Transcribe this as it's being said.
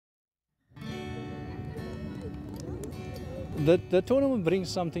The tournament brings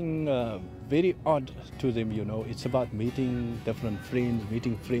something very odd to them, you know. It's about meeting different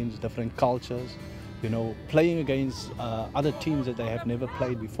friends, different cultures, you know, playing against other teams that they have never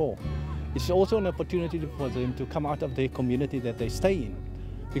played before. It's also an opportunity for them to come out of their community that they stay in.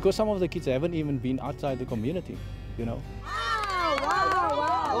 Because some of the kids haven't even been outside the community, you know.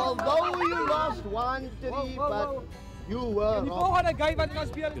 Although you lost 1-3, but you were wrong.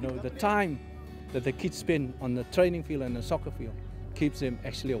 You know, the time that the kids spend on the training field and the soccer field keeps them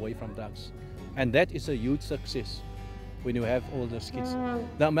actually away from drugs. And that is a huge success when you have all those kids.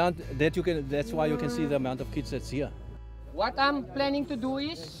 The amount that you can, that's why you can see the amount of kids that's here. What I'm planning to do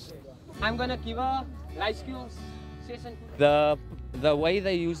is, I'm gonna give a life skills session. The way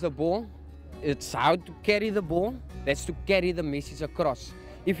they use the ball, it's how to carry the ball, that's to carry the message across.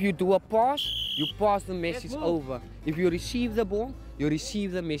 If you do a pass, you pass the message over. If you receive the ball, you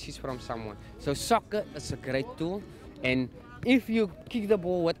receive the message from someone. So soccer is a great tool, and if you kick the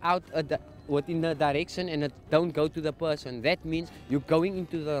ball within the direction and it don't go to the person, that means you're going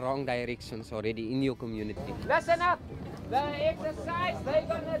into the wrong directions already in your community. Listen up! The exercise they're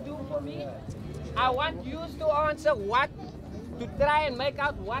gonna do for me, I want you to answer to try and make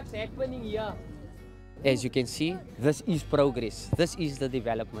out what's happening here. As you can see, this is progress, this is the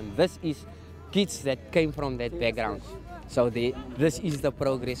development, this is kids that came from that background. So this is the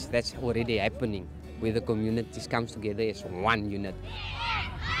progress that's already happening, where the communities comes together as one unit.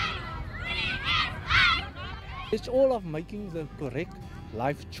 It's all of making the correct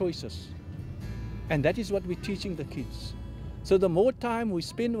life choices. And that is what we're teaching the kids. So the more time we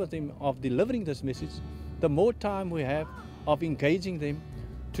spend with them of delivering this message, the more time we have of engaging them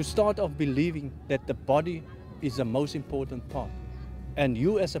to start off believing that the body is the most important part. And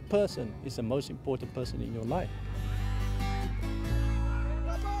you as a person is the most important person in your life.